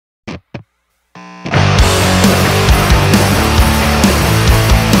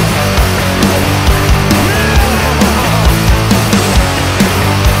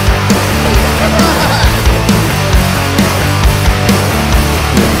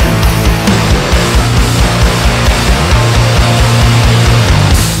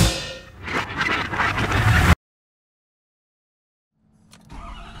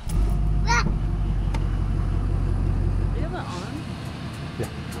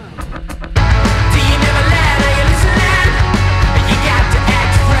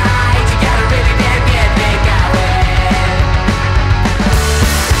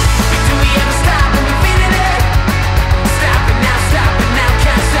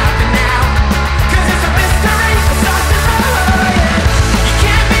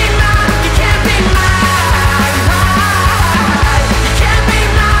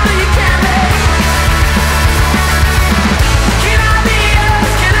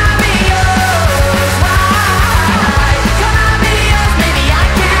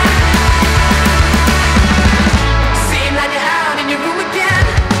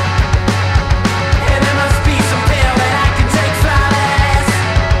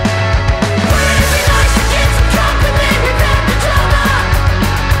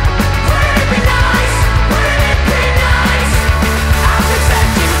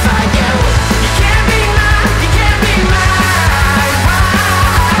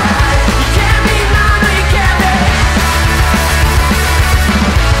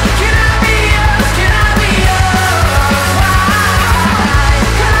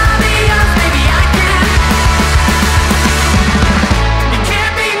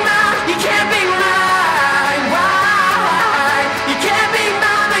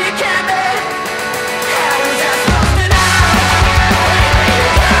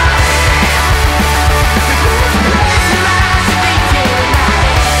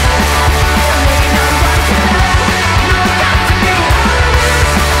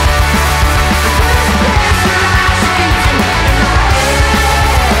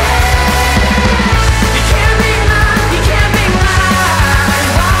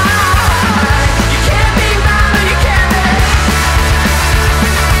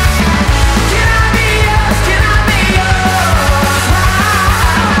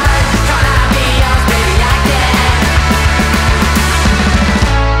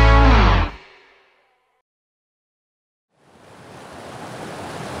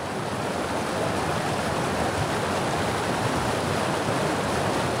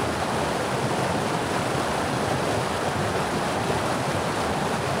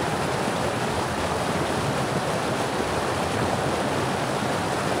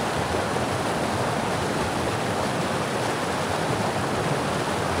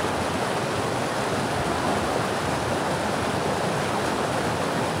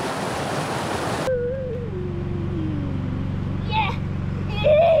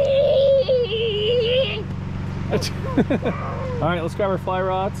All right, let's grab our fly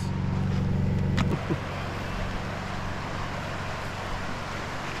rods.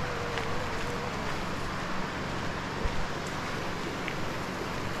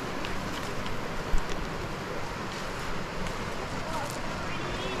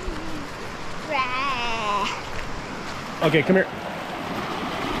 Okay, come here.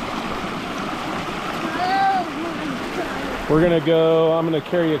 We're gonna go, I'm gonna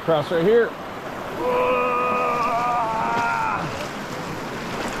carry you across right here.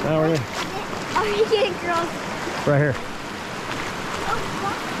 Now we're gonna... Are you getting across? Right here.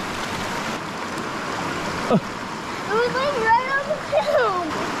 It was like right on the film.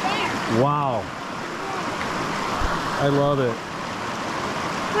 There. Wow. I love it.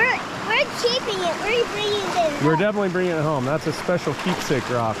 We're keeping it. We're bringing it in. We're definitely bringing it home. That's a special keepsake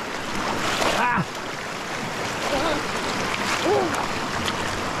rock. Ah!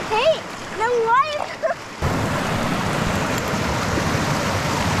 Hey, the wire.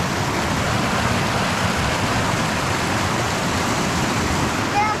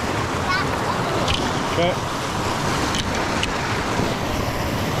 Okay.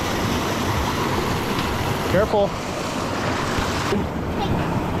 Careful.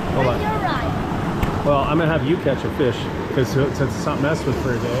 Hold on. Well, I'm gonna have you catch a fish because since it's not messed with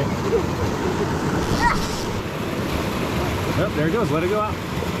for a day. Oh, there it goes. Let it go out.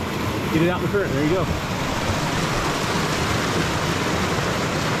 Get it out in the current. There you go.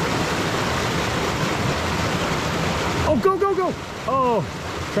 Oh, go, go, go. Oh,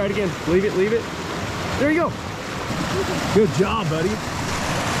 try it again. Leave it, leave it. There you go. Good job, buddy.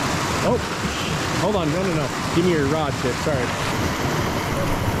 Oh, hold on. No, no, no. Give me your rod tip. Sorry.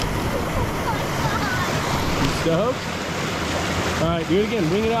 You stoked? All right, do it again.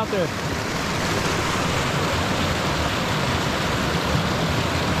 Wing it out there.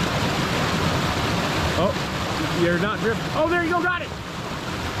 Oh, you're not drifting. Oh, there you go. Got it.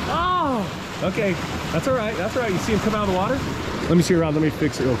 Oh, okay. That's all right. That's all right. You see him come out of the water? Let me see your rod. Let me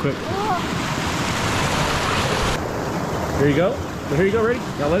fix it real quick. There you go. Here you go. Ready?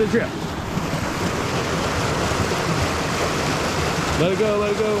 Now let it drift. Let it go.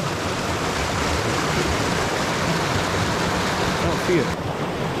 Let it go. I don't see it.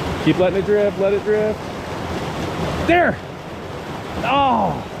 Keep letting it drift. Let it drift. There.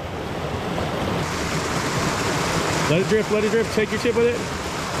 Oh. Let it drift. Let it drift. Take your tip with it.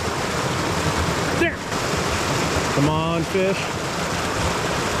 There. Come on, fish.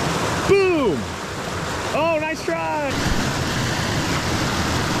 Boom. Oh, nice try.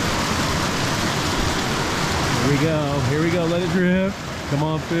 Here we go. Here we go. Let it drift. Come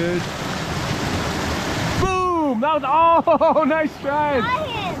on, fish. Boom. That was, oh, nice try.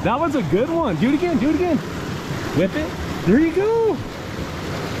 That was a good one. Do it again. Do it again. Whip it. There you go.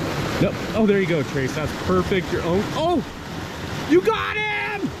 Nope. Oh, there you go, Trace. That's perfect. Your own. Oh, you got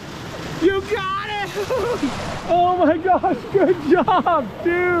him. You got him. Oh my gosh. Good job,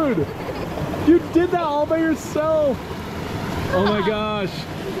 dude. You did that all by yourself. Oh my gosh.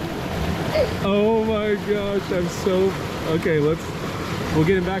 Oh my gosh. I'm so... Okay, we'll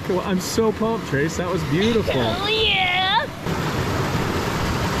get him back to... I'm so pumped, Trace. That was beautiful. Oh yeah.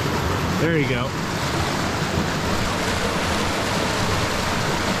 There you go.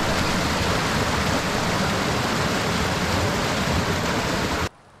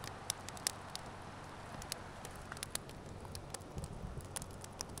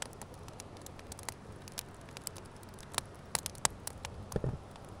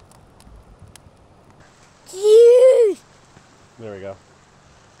 There we go.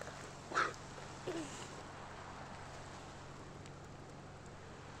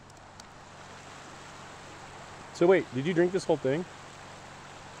 So wait, did you drink this whole thing?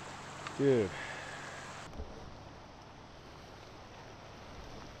 Dude.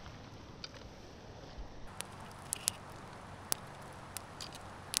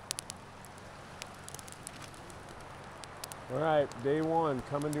 All right, day one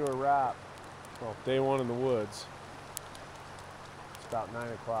coming to a wrap. Well, day one in the woods. About 9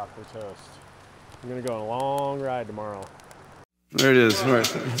 o'clock, we're toast. I'm gonna go on a long ride tomorrow. There it is. All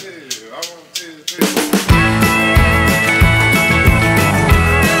right.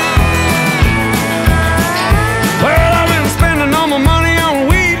 Well, I've been spending all my money on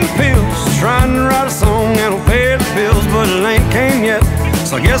weed and pills, trying to write a song that'll pay the bills, but it ain't came yet,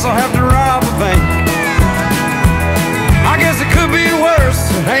 so I guess I'll have to rob a bank. I guess it could be worse,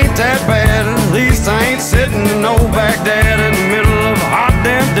 it ain't that bad. At least I ain't sitting in no Baghdad in the middle of a hot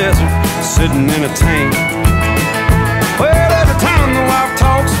damn desert, sitting in a tank. Well, every time the wife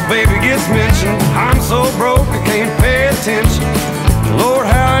talks, baby gets mentioned. I'm so broke I can't pay attention. Lord,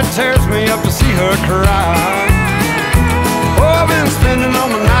 how it tears me up to see her cry.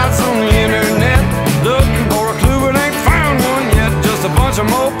 bunch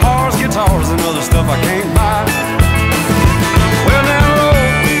of Mopars, guitars, and other stuff I can't buy. Well, now, Lord,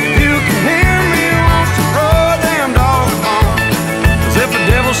 if you can hear me, won't you throw a damn dog a bone? 'Cause if the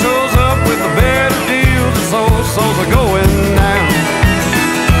devil shows up with a better deal, the souls are going down.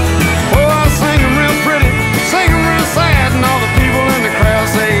 Oh, I sing them real pretty, sing them real sad, and all the people in the crowd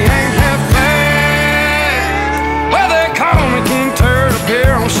say ain't half bad. Well, they call me King Turd up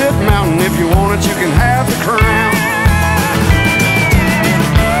here on Shit Mountain. If you want it, you can have the crown.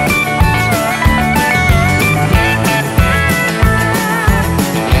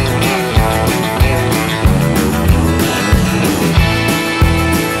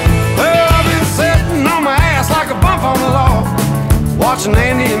 Watching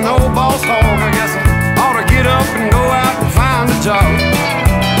Andy and old Boss Hog, I guess I ought to get up and go out and find a job.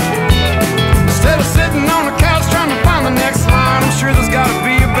 Instead of sitting on the couch trying to find the next line, I'm sure there's gotta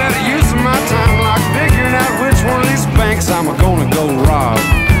be a better use of my time, like figuring out which one of these banks I'm gonna go rob.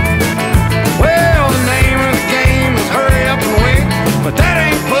 Well, the name of the game is hurry up and wait, but that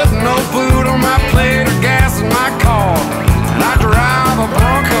ain't putting no food on my plate or gas in my car, and I drive a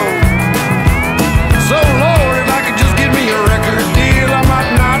Bronco. So Lord, if I could just give me a record deal, I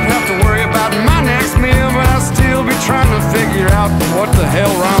might not have to worry about my next meal, but I'll still be trying to figure out what the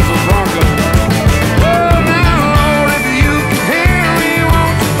hell rhymes with Bronco. Well, now, Lord, if you can hear me,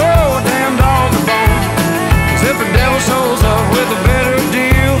 won't you throw a damn dog a bone? 'Cause if the devil shows up with a better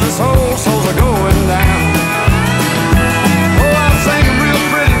deal, this whole souls are going down. Oh, I sing them real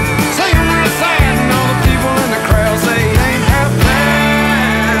pretty, sing them real sad, and all the people in the crowd say ain't half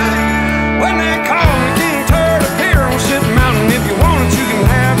bad. When they call me King Turd up here on Shit Mountain, if you want it, you can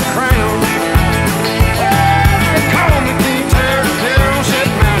have the crown. They call me King Turd up here on Shit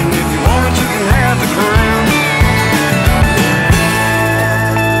Mountain, if you want it, you can have the crown.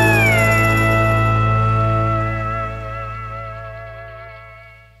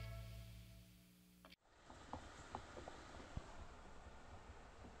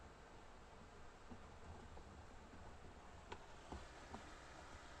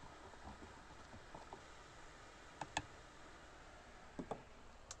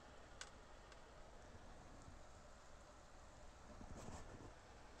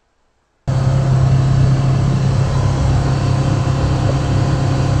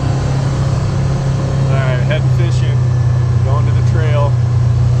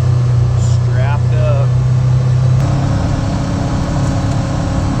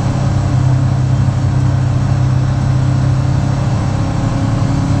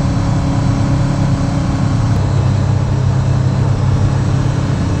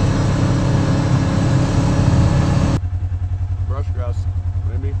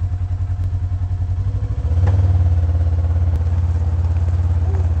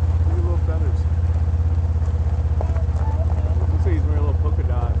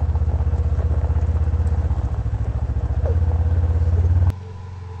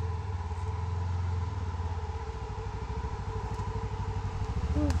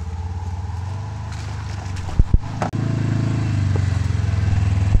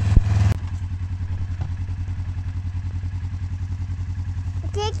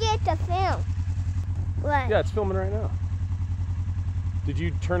 Get the film. What? Yeah, it's filming right now. Did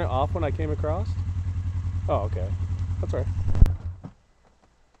you turn it off when I came across? Oh, okay. That's right.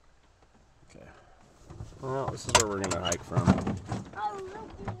 Okay. Well, this is where we're gonna hike from. Oh, look,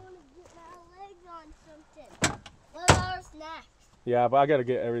 you want to get my legs on something. What are our snacks? Yeah, but I gotta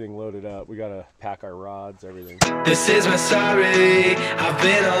get everything loaded up. We gotta pack our rods, everything. This is my story. I've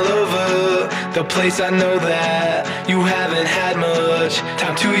been all over the place. I know that you haven't had much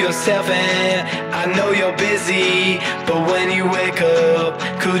time to yourself, and I know you're busy, but when you wake up,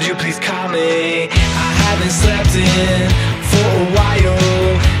 could you please call me? I haven't slept in for a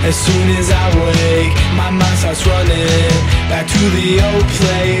while. As soon as I wake, my mind starts running back to the old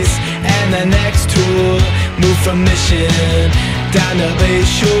place and the next tour. Move from Mission down to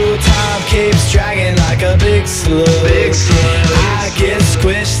Bayshore. Time keeps dragging like a big slug. I get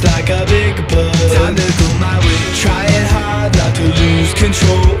squished like a big bug. Time to go my way. Trying hard not to lose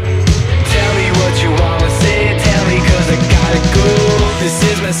control. Tell me what you wanna say. Tell me 'cause I gotta go. This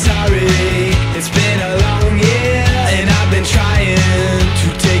is my sorry. It's been a long year, and I've been trying to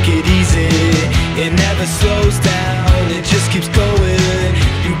take it easy. It never slows down. It just keeps going.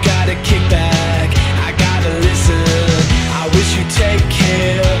 You gotta kick back. I gotta listen. I wish you'd take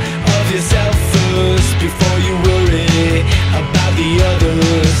care of yourself first before you worry about the others.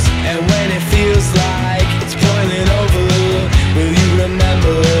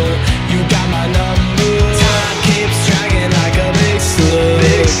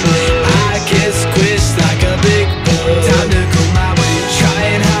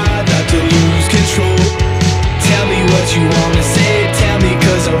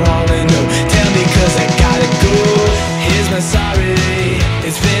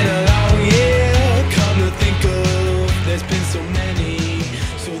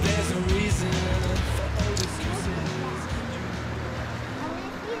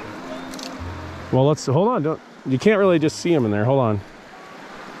 Well, let's hold on. Don't, you can't really just see them in there. Hold on.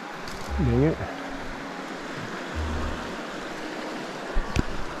 Dang it.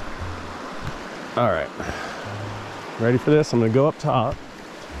 All right. Ready for this? I'm going to go up top.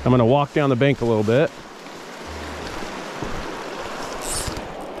 I'm going to walk down the bank a little bit.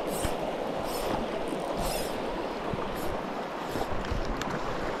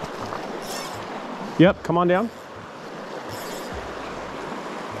 Yep, come on down.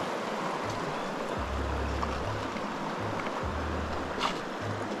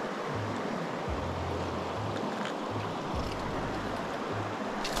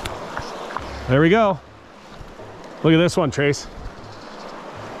 There we go. Look at this one, Trace.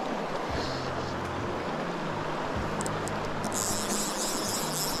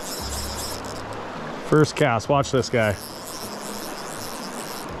 First cast, watch this guy.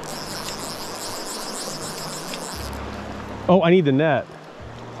 Oh, I need the net.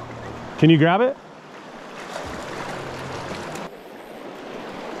 Can you grab it?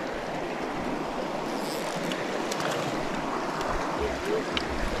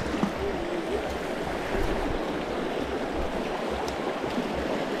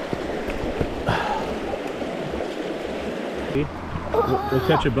 We'll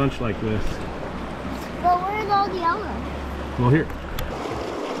catch a bunch like this. But where's all the others? Well, here.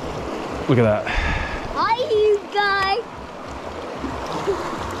 Look at that. Hi, you guys.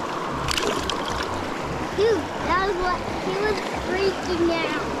 Dude, that was what he was freaking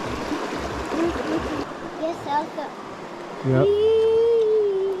out. Yes, that was Yep.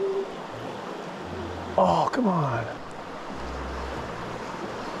 Oh, come on.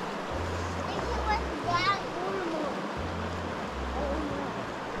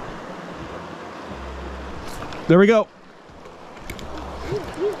 There we go.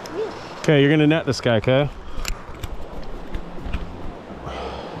 Okay, you're gonna net this guy, okay?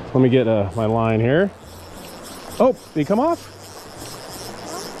 Let me get my line here. Oh, did he come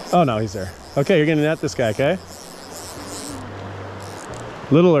off? Oh no, he's there. Okay, you're gonna net this guy, okay?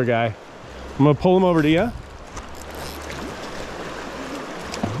 Littler guy. I'm gonna pull him over to you.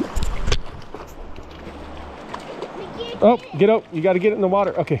 Oh, get out. You gotta get it in the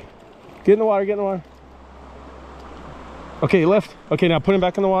water. Okay. Get in the water, get in the water. Okay, lift. Okay, now put him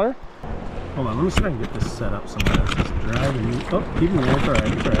back in the water. Hold on, let me see if I can get this set up somewhere. Just drag and oh, keep him there. It's all right.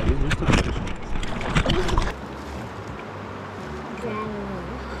 It's all right. Just a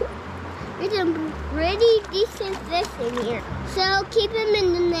There's a pretty decent fish in here. So keep him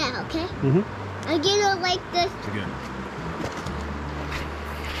in the net, okay? Mm-hmm. I'm gonna like this. It's good.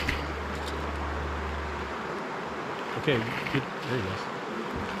 Okay, there he goes.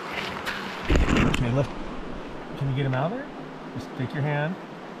 Okay, lift. Can you get him out of there? Just take your hand.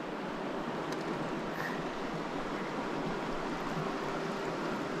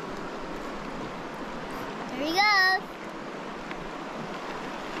 There he goes.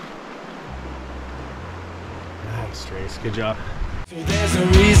 Nice, Trace. Good job. There's no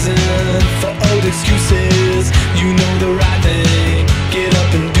reason for old excuses. You know the right thing. Get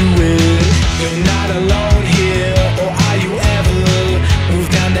up and do it. You're not alone here, or are you ever? Move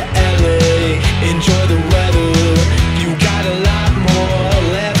down to LA, enjoy the weather. You got a lot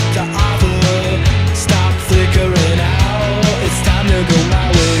more left to offer. Stop flickering out. It's time to go my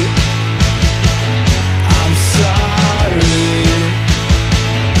way. I'm sorry.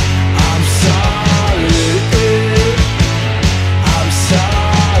 I'm sorry. I'm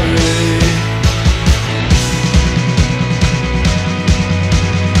sorry.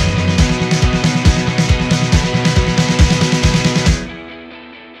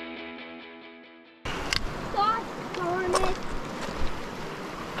 Gosh darn it.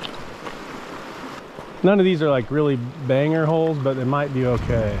 None of these are like really banger holes, but they might be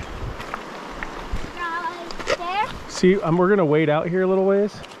okay. Right there. See, we're gonna wait out here a little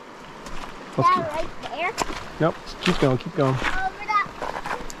ways. Let's That keep, right there. nope, keep going, keep going. Over that.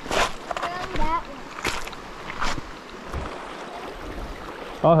 Over that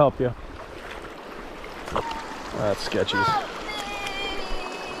one. I'll help you. That's sketchy.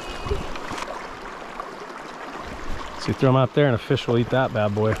 So you throw them out there and a fish will eat that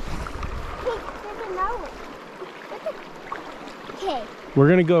bad boy. Okay. We're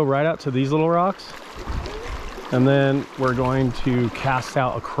gonna go right out to these little rocks and then we're going to cast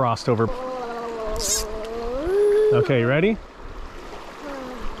out across over. Okay, you ready?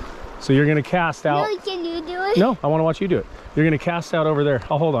 So you're gonna cast out. No, can you do it? No, I wanna watch you do it. You're gonna cast out over there.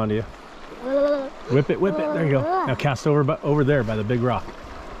 I'll hold on to you. Whip it, whip it. There you go. Now cast over there by the big rock.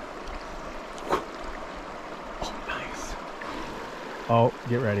 Oh, nice. Oh,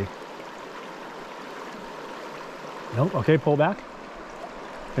 get ready. Nope. Okay, pull back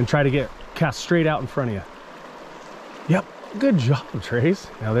and try to get cast straight out in front of you. Yep, good job, Trace.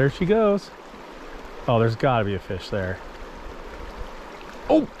 Now there she goes. Oh, there's gotta be a fish there.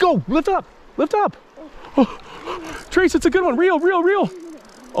 Oh, go, lift up, lift up. Oh, Trace, it's a good one, reel, reel, reel.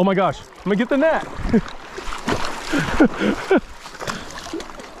 Oh my gosh, I'm gonna get the net.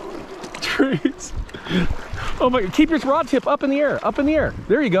 Trace. Oh my, keep your rod tip up in the air, up in the air.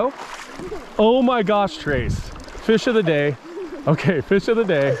 There you go. Oh my gosh, Trace. Fish of the day. Okay, fish of the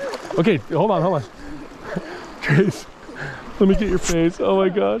day. Okay, hold on, hold on. Trace, let me get your face. Oh my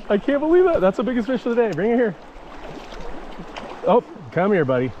gosh, I can't believe that. That's the biggest fish of the day. Bring it here. Oh, come here,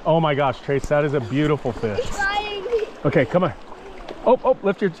 buddy. Oh my gosh, Trace, that is a beautiful fish. Okay, come on. Oh, oh,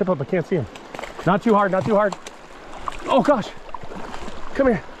 lift your tip up. I can't see him. Not too hard, not too hard. Oh gosh, come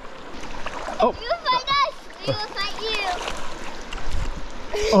here. Oh. You fight us, we will fight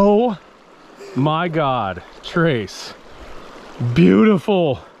you. Oh my God, Trace.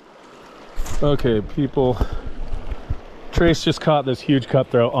 Beautiful. Okay, people. Trace just caught this huge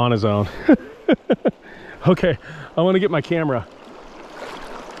cutthroat on his own. Okay, I want to get my camera.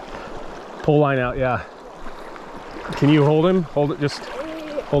 Pull line out, yeah. Can you hold him? Hold it, just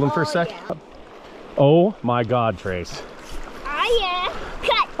hold him for a sec. Yeah. Oh my God, Trace. Yeah.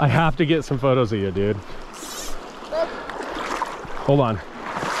 Cut. I have to get some photos of you, dude. Look. Hold on.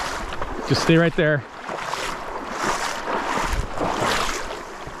 Just stay right there.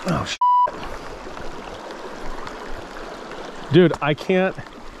 Oh, shit. Dude, I can't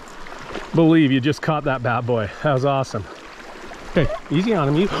believe you just caught that bad boy. That was awesome. Okay, easy on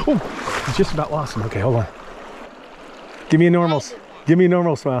him. Oh, you just about lost him. Okay, hold on. Give me a normal. Give me a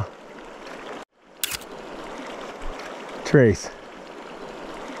normal smile. Trace.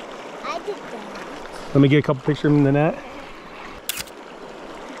 I did that. Let me get a couple pictures in the net.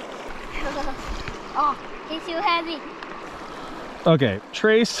 Oh, he's too heavy. Okay,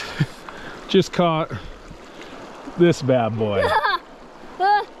 Trace just caught this bad boy.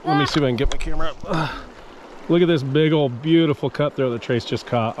 Let me see if I can get my camera up. Look at this big old beautiful cutthroat that Trace just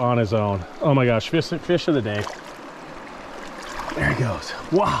caught on his own. Oh my gosh, fish of the day. There he goes.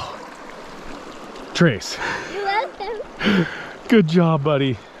 Wow. Trace. You're welcome. Good job,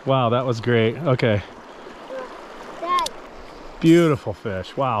 buddy. Wow, that was great. Okay. Dad. Beautiful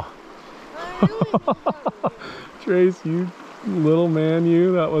fish. Wow. Trace, you little man,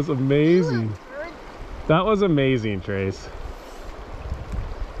 you. That was amazing. That was amazing, Trace.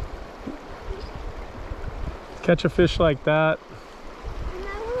 Catch a fish like that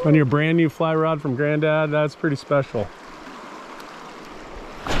on your brand new fly rod from Granddad, that's pretty special.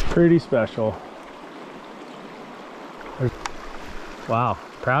 Pretty special. Wow,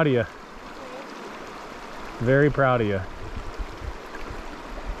 proud of you. Very proud of you.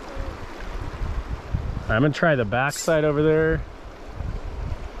 I'm gonna try the backside over there.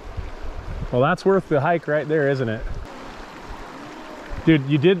 Well, that's worth the hike right there, isn't it? Dude,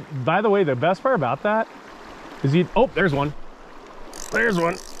 you did, by the way, the best part about that is you, oh, there's one. There's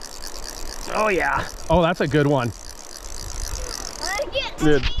one. Oh yeah. Oh, that's a good one.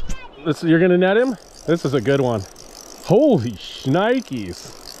 Dude, this, you're gonna net him? This is a good one. Holy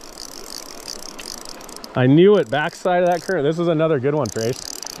shnikes. I knew it, backside of that current. This is another good one, Trace.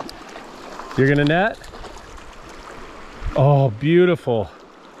 You're gonna net? Oh, beautiful.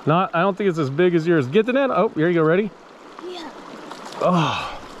 Not, I don't think it's as big as yours. Get the net. Oh, here you go, ready? Yeah.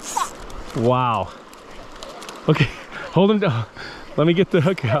 Oh, wow. Okay, hold him down. Let me get the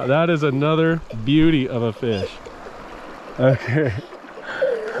hook out. That is another beauty of a fish. Okay.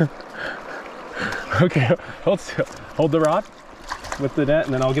 Okay, hold the rod with the net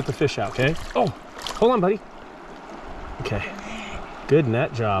and then I'll get the fish out, okay? Oh, hold on, buddy. Okay, good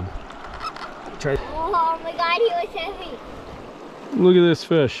net job. Try. Oh my God, he was heavy. Look at this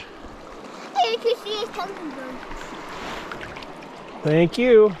fish. You can see his tongue burn. Thank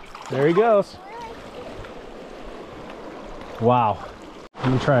you. There he goes. Wow.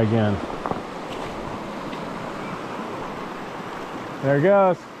 Let me try again. There he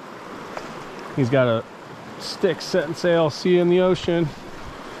goes. He's got a stick setting sail. See you in the ocean.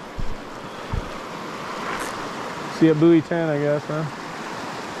 See you at buoy 10, I guess, huh?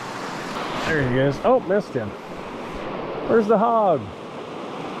 There he is. Oh, missed him. Where's the hog?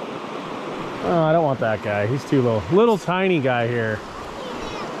 Oh, I don't want that guy. He's too low. Little tiny guy here.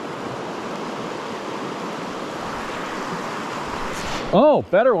 Oh,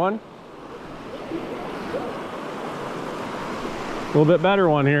 better one. A little bit better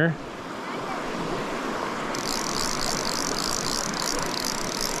one here.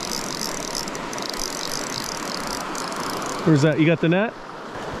 Where's that? You got the net?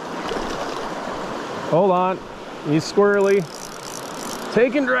 Hold on. He's squirrely.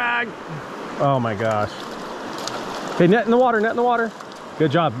 Take and drag. Oh my gosh. Okay, net in the water, net in the water.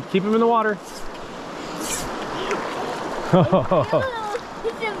 Good job. Keep him in the water. It's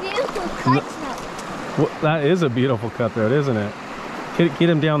a beautiful cutthroat. Well, that is a beautiful cutthroat, isn't it? Get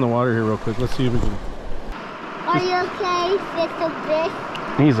him down the water here real quick. Let's see if we can. Are you okay, little fish?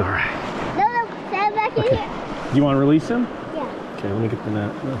 He's all right. No, stand back in here. Do you want to release him? Yeah. Okay, let me get the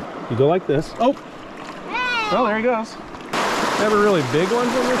net. You go like this. Oh, Hey! oh, there he goes. Never really big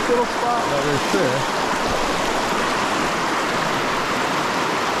ones in this little spot, but there's fish.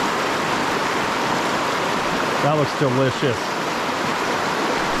 That looks delicious.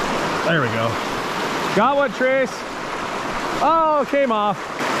 There we go. Got one, Trace. Oh, came off.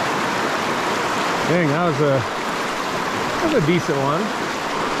 Dang, that was a decent one.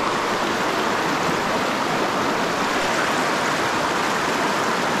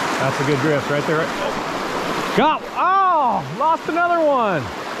 That's a good drift right there. Oh. Got, oh, lost another one.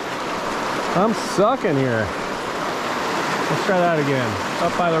 I'm sucking here. Let's try that again.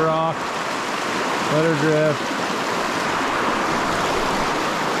 Up by the rock. Let her drift.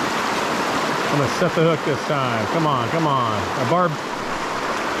 I'm gonna set the hook this time. Come on, come on. A barb.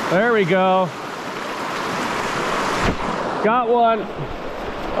 There we go. Got one.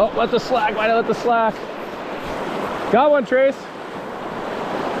 Oh, let the slack. Why did I let the slack? Got one, Trace.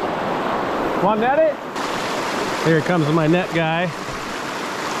 Want to net it? Here comes my net guy.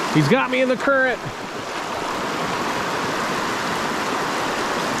 He's got me in the current.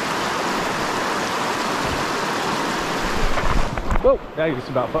 Whoa, that just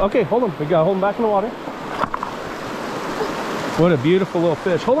about. Okay, hold him. We gotta hold him back in the water. What a beautiful little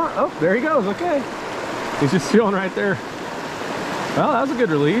fish. Hold on. Oh, there he goes. Okay. He's just chilling right there. Well, that was a good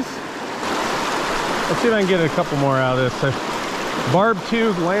release. Let's see if I can get a couple more out of this. Barb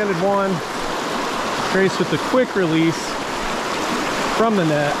tube, landed one. Trace with the quick release from the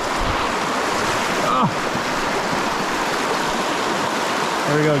net. Oh.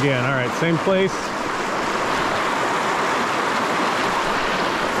 There we go again. All right, same place.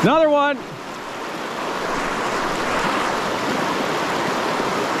 Another one.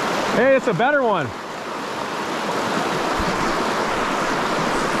 Hey, it's a better one.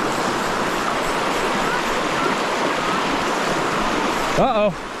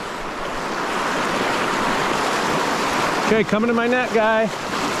 Uh-oh. Okay, coming to my net, guy.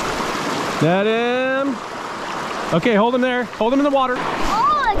 Net him. Okay, hold him there. Hold him in the water.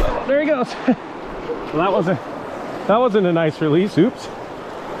 Oh, there he goes. Well, that wasn't a nice release. Oops.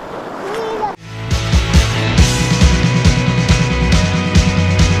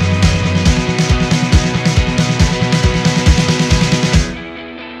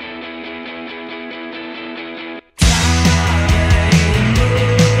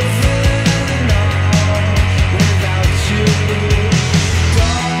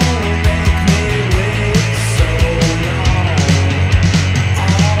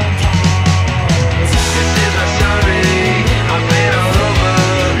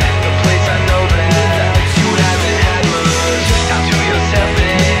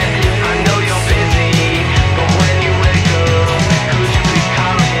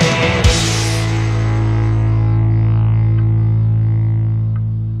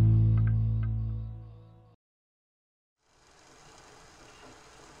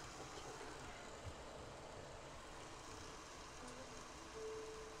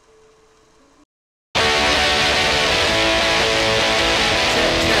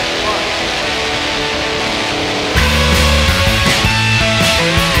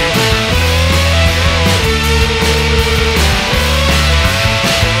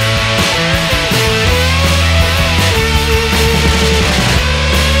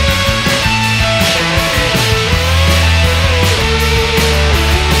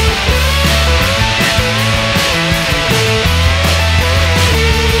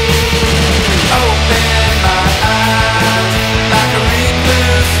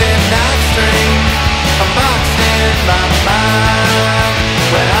 Bye.